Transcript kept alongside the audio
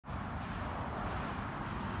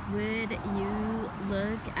Would you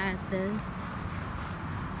look at this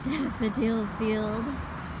daffodil field?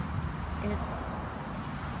 It's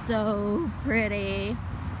so pretty.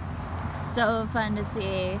 It's so fun to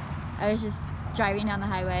see. I was just driving down the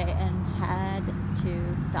highway and had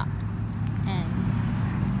to stop and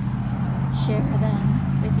share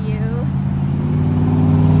them with you.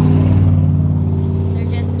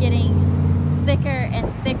 They're just getting thicker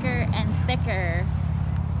and thicker and thicker.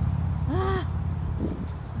 I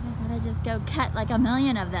thought I'd just go cut like a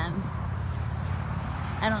million of them.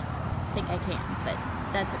 I don't think I can, but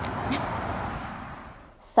that's okay.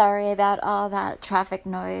 Sorry about all that traffic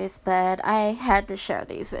noise, but I had to share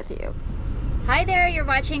these with you. Hi there, you're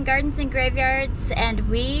watching Gardens and Graveyards, and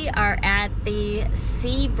we are at the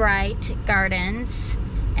Sebright Gardens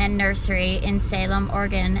and Nursery in Salem,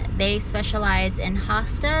 Oregon. They specialize in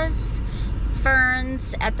hostas, ferns,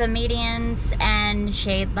 epimedians, and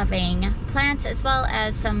shade-loving plants, as well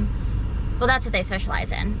as some, well, that's what they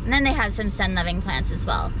specialize in. And then they have some sun-loving plants as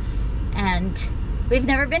well. And we've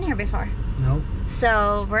never been here before. Nope.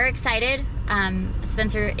 So we're excited.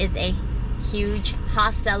 Spencer is a huge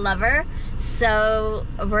hosta lover, so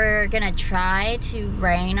we're gonna try to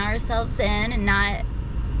rein ourselves in and not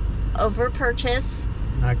over purchase.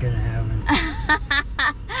 Not gonna happen.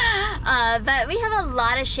 But we have a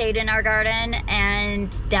lot of shade in our garden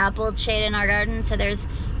and dappled shade in our garden, so there's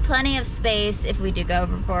plenty of space if we do go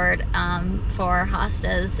overboard for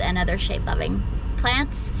hostas and other shade-loving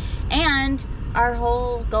plants. And our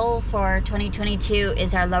whole goal for 2022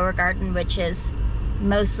 is our lower garden, which is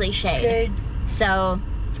mostly shade. So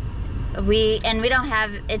we don't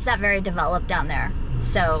have, it's not very developed down there.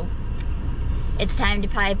 So it's time to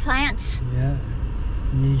buy plants. Yeah,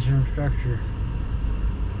 need some structure.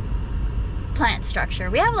 Plant structure.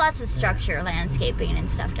 We have lots of structure, landscaping and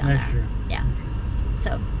stuff down That's there. true. Yeah.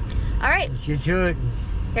 So, all right, Let's get to it.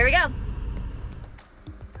 here we go.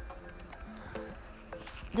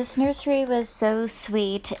 This nursery was so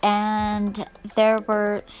sweet, and there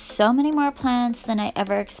were so many more plants than I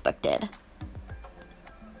ever expected.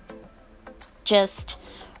 Just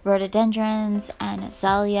rhododendrons and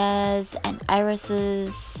azaleas and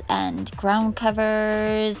irises and ground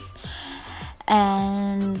covers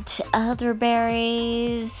and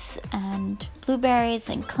elderberries and blueberries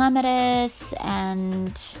and clematis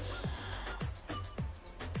and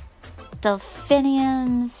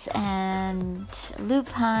delphiniums and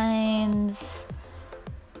lupines.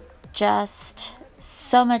 Just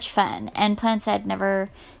so much fun, and plants I'd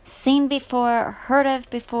never seen before or heard of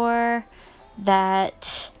before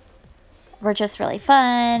that were just really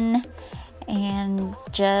fun, and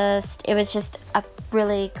it was just a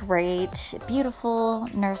really great, beautiful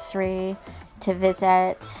nursery to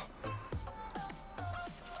visit.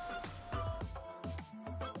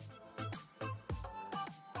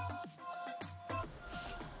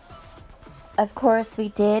 Of course, we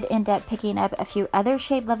did end up picking up a few other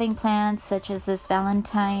shade-loving plants, such as this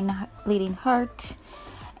Valentine bleeding heart,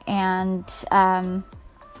 and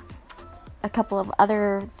a couple of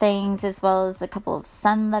other things, as well as a couple of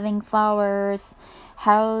sun-loving flowers.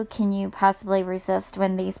 How can you possibly resist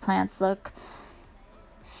when these plants look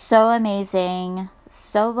so amazing,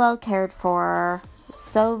 so well cared for,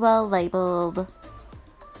 so well labeled?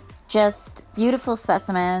 Just beautiful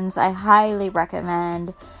specimens. I highly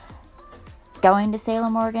recommend going to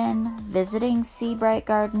Salem, Oregon, visiting Sebright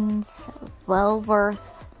Gardens. Well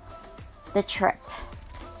worth the trip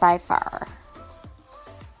by far.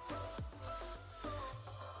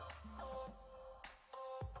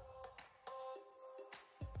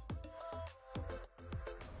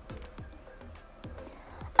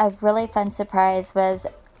 A really fun surprise was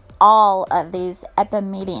all of these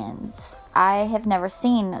epimedians. I have never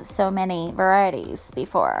seen so many varieties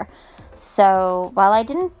before. So while I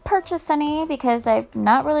didn't purchase any because I'm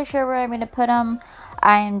not really sure where I'm going to put them,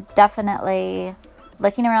 I'm definitely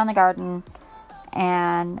looking around the garden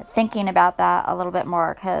and thinking about that a little bit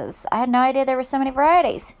more, because I had no idea there were so many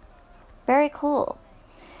varieties. Very cool.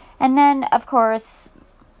 And then, of course,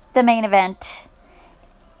 the main event.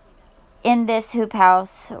 In this hoop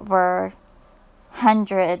house were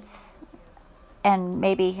hundreds and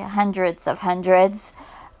maybe hundreds of hostas.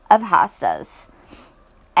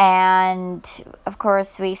 And of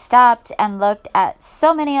course, we stopped and looked at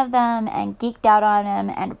so many of them and geeked out on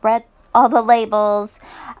them and read all the labels.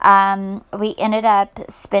 We ended up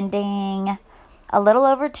spending a little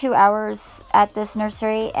over 2 hours at this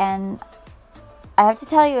nursery, and I have to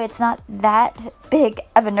tell you, it's not that big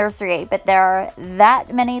of a nursery, but there are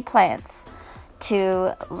that many plants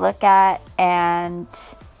to look at and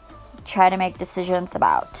try to make decisions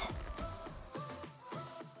about.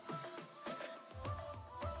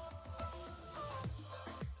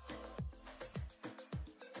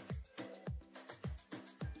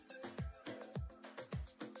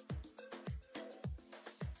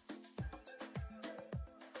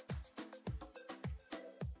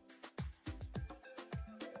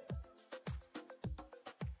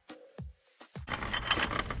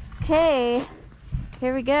 Okay,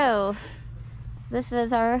 here we go. This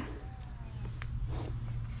was our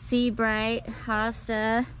Sebright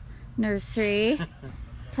Hosta nursery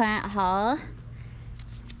plant haul.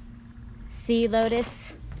 Sea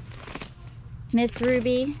Lotus, Miss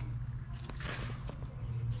Ruby,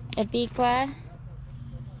 Abiqua,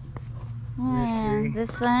 and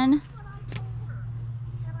this one,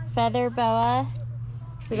 Feather Boa.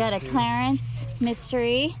 We got a Clarence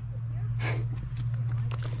Mystery.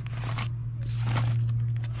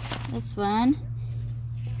 This one,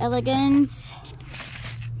 Elegance,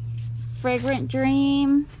 Fragrant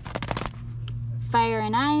Dream, Fire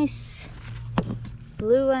and Ice,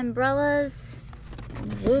 Blue Umbrellas,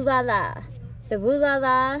 Woo La La. The Woo La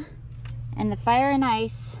La and the Fire and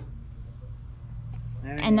Ice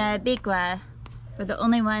and the Abiqua were the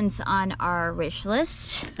only ones on our wish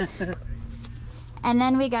list. And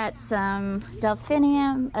then we got some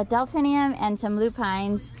delphinium, a delphinium and some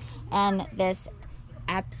lupines, and this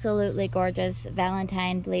absolutely gorgeous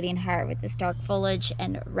Valentine bleeding heart with this dark foliage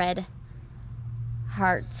and red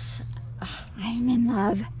hearts. Oh, I'm in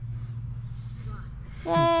love.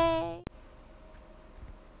 Yay!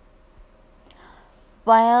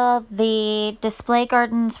 While the display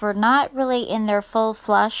gardens were not really in their full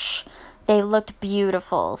flush, they looked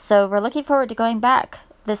beautiful. So we're looking forward to going back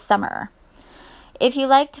this summer. If you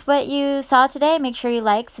liked what you saw today, make sure you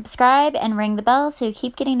like, subscribe, and ring the bell so you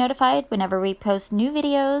keep getting notified whenever we post new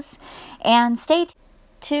videos. And stay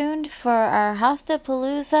tuned for our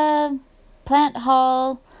Hostapalooza plant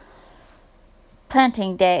haul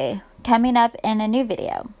planting day coming up in a new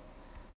video.